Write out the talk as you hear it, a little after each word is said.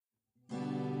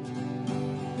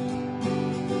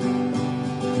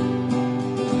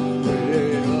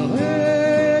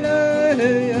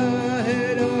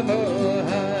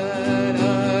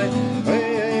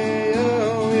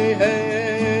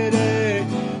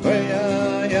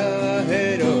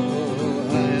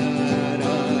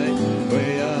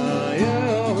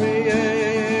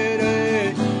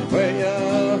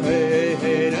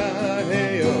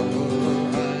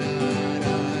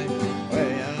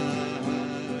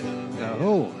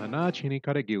Oh, ana chini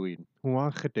karagiwid.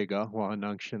 Huwa khatega huwa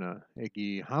nangshina.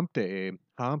 Egi hampte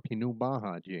ham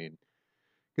pinubaha jane.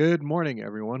 Good morning,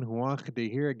 everyone. Huwa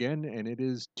khate here again, and it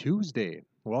is Tuesday.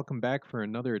 Welcome back for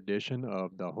another edition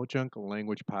of the Ho-Chunk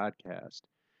Language Podcast.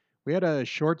 We had a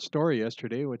short story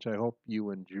yesterday, which I hope you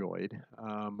enjoyed,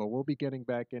 but we'll be getting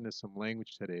back into some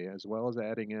language today, as well as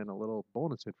adding in a little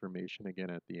bonus information again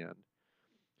at the end.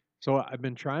 So I've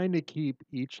been trying to keep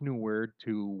each new word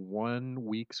to 1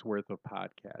 week's worth of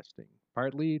podcasting,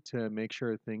 partly to make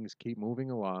sure things keep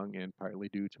moving along and partly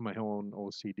due to my own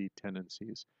OCD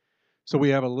tendencies. So we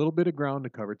have a little bit of ground to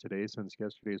cover today since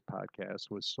yesterday's podcast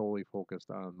was solely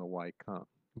focused on the why come.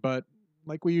 But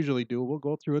like we usually do, we'll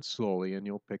go through it slowly and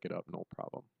you'll pick it up no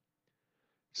problem.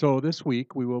 So this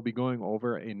week we will be going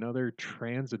over another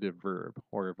transitive verb,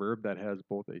 or a verb that has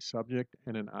both a subject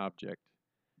and an object.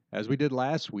 As we did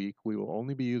last week, we will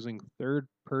only be using third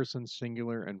person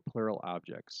singular and plural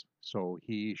objects, so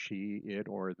he, she, it,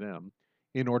 or them,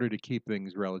 in order to keep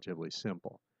things relatively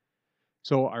simple.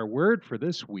 So our word for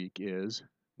this week is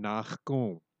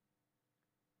nachgom.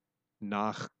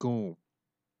 Nachgom.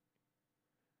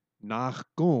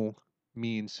 Nachgom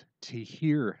means to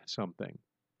hear something.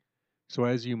 So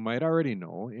as you might already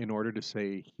know, in order to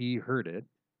say he heard it,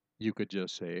 you could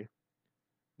just say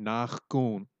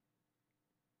nachgom.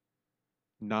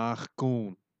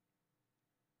 Nachgom.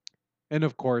 And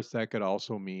of course, that could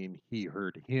also mean he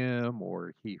heard him,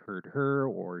 or he heard her,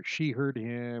 or she heard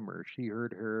him, or she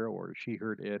heard her, or she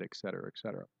heard it, etc.,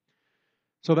 etc.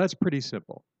 So that's pretty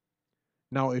simple.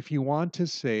 Now, if you want to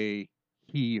say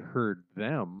he heard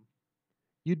them,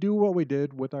 you do what we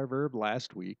did with our verb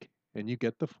last week, and you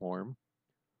get the form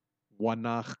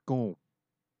wanachgon.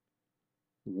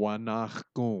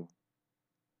 Wanachgon.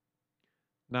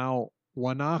 Now,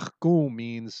 wanachgon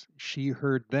means she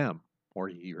heard them, or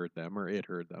he heard them, or it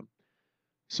heard them.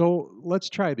 So let's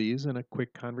try these in a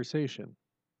quick conversation.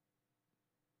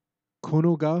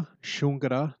 Kunuga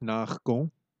shungara nachgon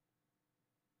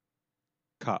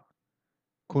ka.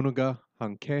 Kunuga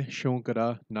hanke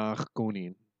shungara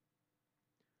nachgonin.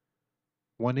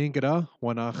 Waningara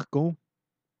wanachgon.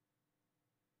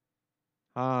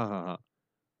 Ha ha ha.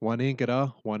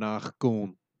 Waningara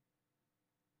wanachgon.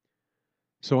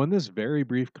 So in this very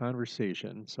brief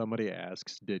conversation, somebody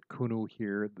asks, did Kunu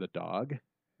hear the dog?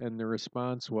 And the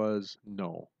response was,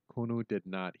 no, Kunu did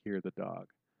not hear the dog.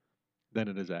 Then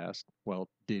it is asked, well,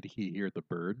 did he hear the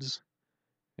birds?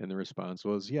 And the response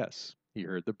was, yes, he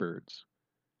heard the birds.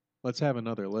 Let's have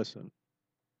another listen.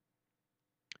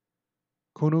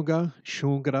 Kunuga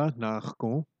shungara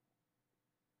nachgon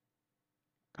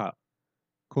ka.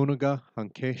 Kunuga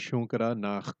hanke shungara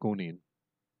nachgonin.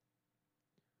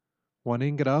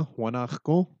 Waningara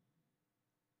wanachgon.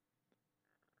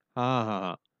 Ha ha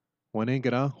ha.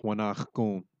 Waningara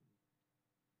wanachgon.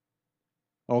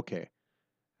 Okay,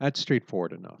 that's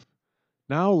straightforward enough.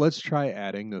 Now let's try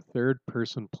adding the third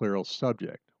person plural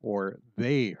subject, or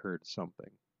they heard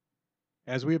something.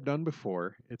 As we have done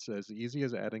before, it's as easy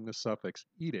as adding the suffix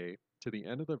ide to the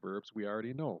end of the verbs we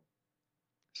already know.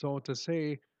 So to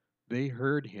say they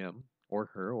heard him,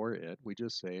 or her, or it, we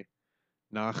just say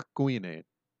nachguine.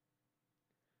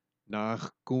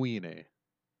 Nachguine.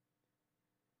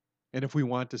 And if we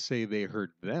want to say they heard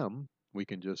them, we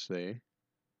can just say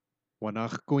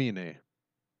wanachguine.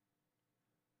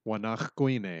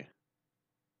 Wanachguine.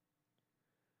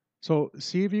 So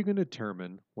see if you can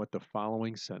determine what the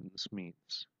following sentence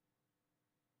means.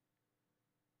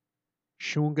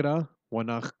 Shungra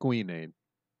wanachguine.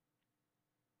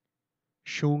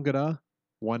 Shungra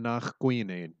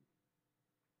wanachguine.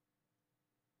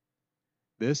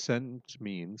 This sentence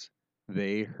means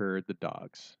they heard the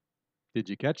dogs. Did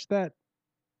you catch that?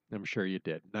 I'm sure you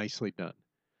did. Nicely done.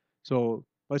 So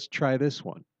let's try this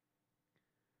one.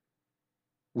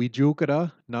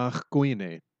 Wijukara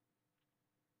nachguine.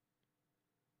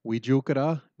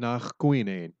 Wijukara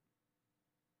nachguine.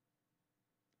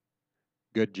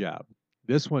 Good job.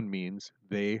 This one means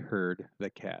they heard the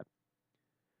cat.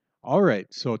 All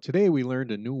right, so today we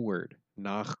learned a new word,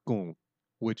 nachgun,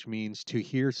 which means to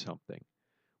hear something.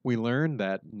 We learned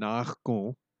that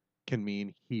nachgun can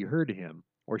mean he heard him,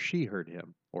 or she heard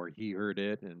him, or he heard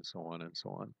it, and so on and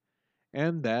so on.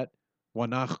 And that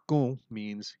wanachgun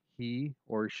means he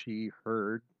or she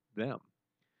heard them.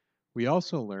 We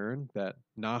also learned that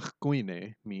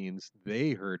nachguine means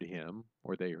they heard him,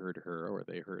 or they heard her, or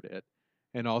they heard it,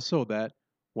 and also that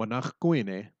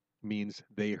wanachguine means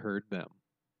they heard them.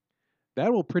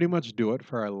 That will pretty much do it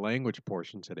for our language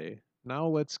portion today. Now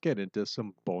let's get into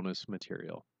some bonus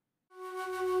material.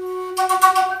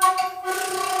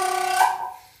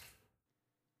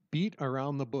 Beat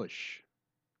around the bush.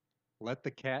 let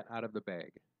the cat out of the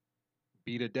bag,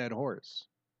 beat a dead horse,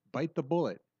 bite the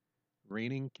bullet,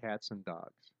 raining cats and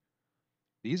dogs.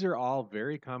 These are all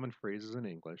very common phrases in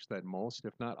English that most,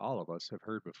 if not all of us, have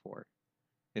heard before.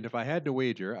 And if I had to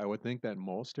wager, I would think that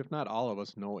most, if not all of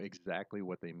us, know exactly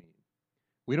what they mean.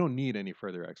 We don't need any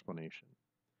further explanation.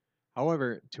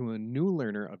 However, to a new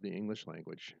learner of the English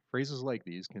language, phrases like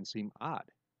these can seem odd,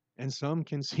 and some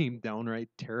can seem downright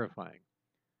terrifying.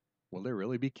 Will there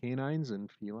really be canines and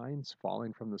felines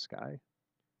falling from the sky?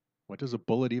 What does a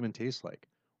bullet even taste like?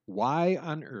 Why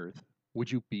on earth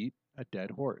would you beat a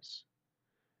dead horse?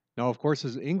 Now, of course,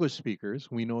 as English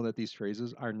speakers, we know that these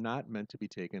phrases are not meant to be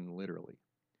taken literally.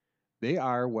 They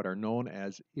are what are known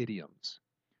as idioms,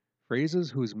 phrases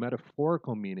whose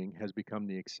metaphorical meaning has become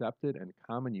the accepted and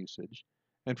common usage,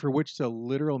 and for which the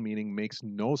literal meaning makes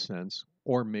no sense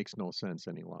or makes no sense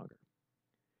any longer.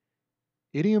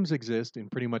 Idioms exist in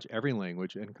pretty much every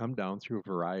language and come down through a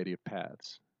variety of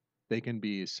paths. They can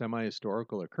be semi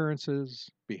historical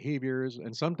occurrences, behaviors,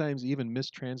 and sometimes even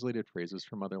mistranslated phrases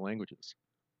from other languages.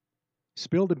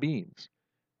 Spill the beans,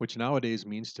 which nowadays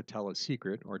means to tell a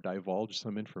secret or divulge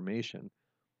some information,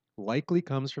 likely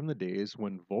comes from the days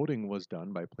when voting was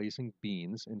done by placing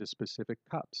beans into specific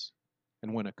cups.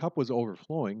 And when a cup was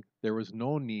overflowing, there was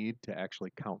no need to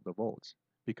actually count the votes,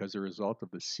 because the result of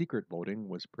the secret voting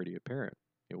was pretty apparent.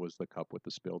 It was the cup with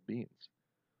the spilled beans.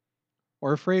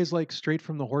 Or a phrase like straight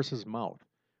from the horse's mouth,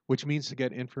 which means to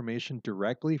get information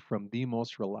directly from the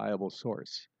most reliable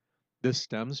source. This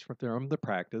stems from the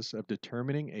practice of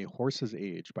determining a horse's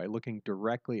age by looking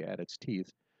directly at its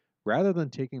teeth rather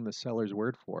than taking the seller's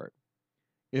word for it.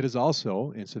 It is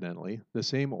also, incidentally, the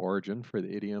same origin for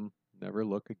the idiom, never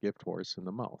look a gift horse in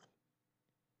the mouth.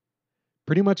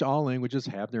 Pretty much all languages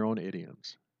have their own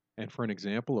idioms. And for an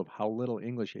example of how little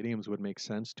English idioms would make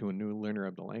sense to a new learner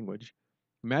of the language,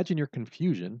 imagine your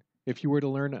confusion if you were to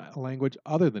learn a language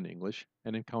other than English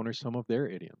and encounter some of their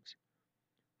idioms.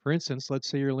 For instance, let's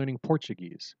say you're learning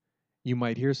Portuguese. You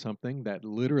might hear something that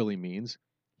literally means,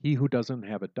 he who doesn't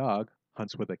have a dog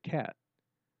hunts with a cat.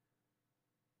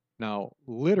 Now,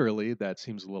 literally, that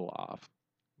seems a little off,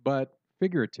 but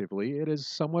figuratively, it is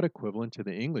somewhat equivalent to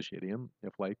the English idiom,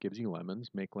 if life gives you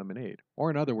lemons, make lemonade. Or,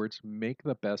 in other words, make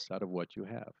the best out of what you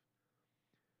have.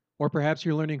 Or perhaps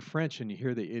you're learning French and you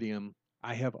hear the idiom,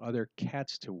 I have other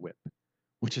cats to whip,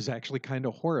 which is actually kind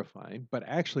of horrifying, but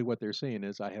actually, what they're saying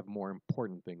is, I have more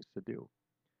important things to do.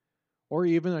 Or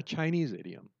even a Chinese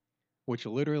idiom, which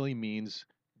literally means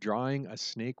drawing a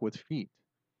snake with feet.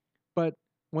 But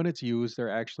when it's used, they're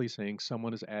actually saying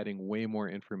someone is adding way more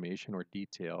information or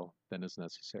detail than is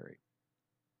necessary.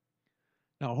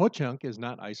 Now, Ho Chunk is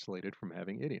not isolated from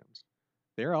having idioms.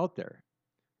 They're out there.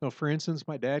 So, for instance,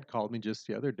 my dad called me just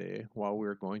the other day while we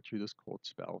were going through this cold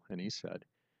spell, and he said,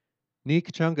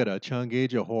 Nik changara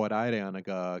changeja hoaraire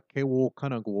anaga kewo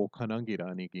kanago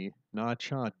kanangira nigi na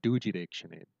cha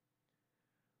dujirekshinade.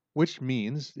 Which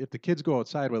means if the kids go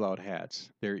outside without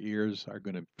hats, their ears are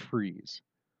going to freeze.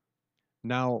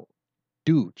 Now,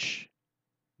 douche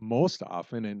most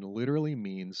often and literally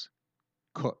means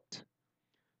cooked.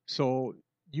 So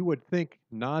you would think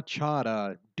na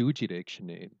chara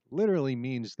dujirekshinade literally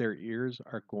means their ears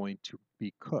are going to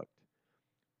be cooked.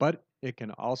 But it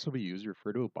can also be used to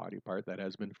refer to a body part that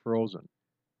has been frozen,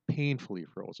 painfully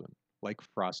frozen, like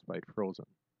frostbite frozen.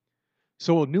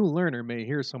 So a new learner may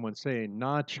hear someone say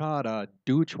na chara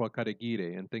duchwa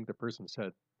karagire and think the person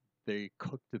said they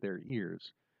cooked their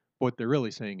ears. But what they're really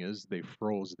saying is they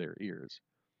froze their ears.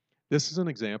 This is an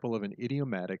example of an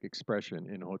idiomatic expression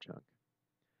in Ho Chunk.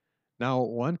 Now,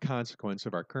 one consequence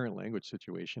of our current language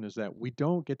situation is that we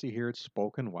don't get to hear it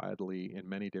spoken widely in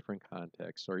many different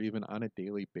contexts or even on a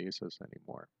daily basis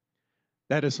anymore.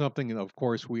 That is something, of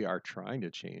course, we are trying to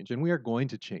change and we are going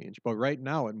to change. But right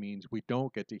now, it means we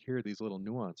don't get to hear these little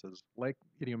nuances like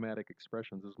idiomatic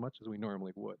expressions as much as we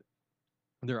normally would.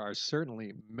 There are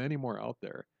certainly many more out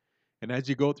there. And as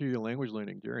you go through your language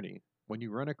learning journey, when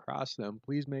you run across them,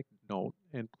 please make note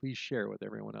and please share with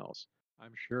everyone else.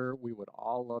 I'm sure we would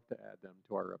all love to add them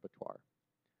to our repertoire.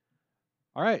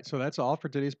 All right, so that's all for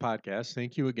today's podcast.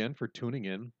 Thank you again for tuning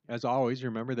in. As always,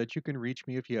 remember that you can reach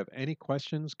me if you have any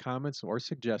questions, comments, or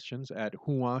suggestions at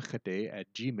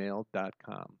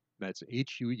huwaxete@gmail.com. That's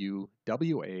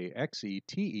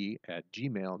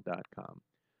HUUWAXETE@gmail.com.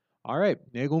 All right,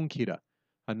 negong kira.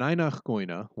 Hanainach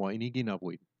goina wa inigi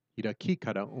nabuid. Hira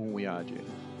kikara unwiaje.